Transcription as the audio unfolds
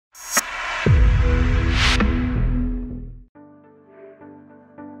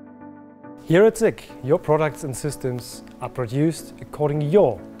Here at SICK, your products and systems are produced according to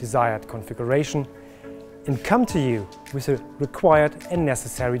your desired configuration and come to you with the required and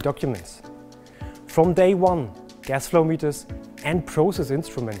necessary documents. From day one, gas flow meters and process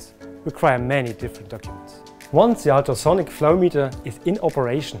instruments require many different documents. Once the ultrasonic flow meter is in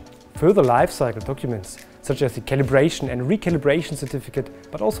operation, further lifecycle documents such as the calibration and recalibration certificate,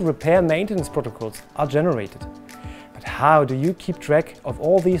 but also repair maintenance protocols are generated. But how do you keep track of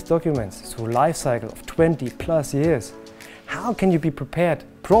all these documents through a life cycle of 20+ years? How can you be prepared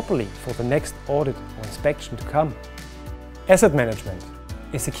properly for the next audit or inspection to come? Asset management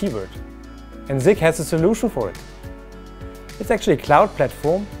is the keyword, and SICK has a solution for it. It's actually a cloud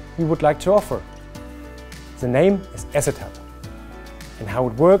platform we would like to offer. The name is SICK AssetHub. And how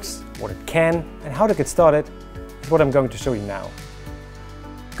it works, what it can, and how to get started is what I'm going to show you now.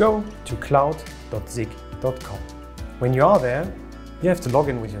 Go to cloud.sick.com. When you are there, you have to log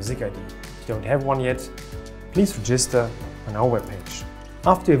in with your SICK ID. If you don't have one yet, please register on our webpage.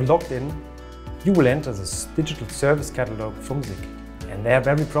 After you've logged in, you will enter this digital service catalog from SICK. And there,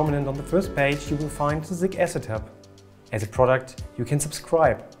 very prominent on the first page, you will find the SICK AssetHub. As a product, you can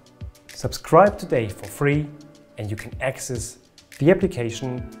subscribe. Subscribe today for free and you can access the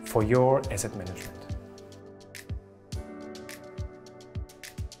application for your asset management.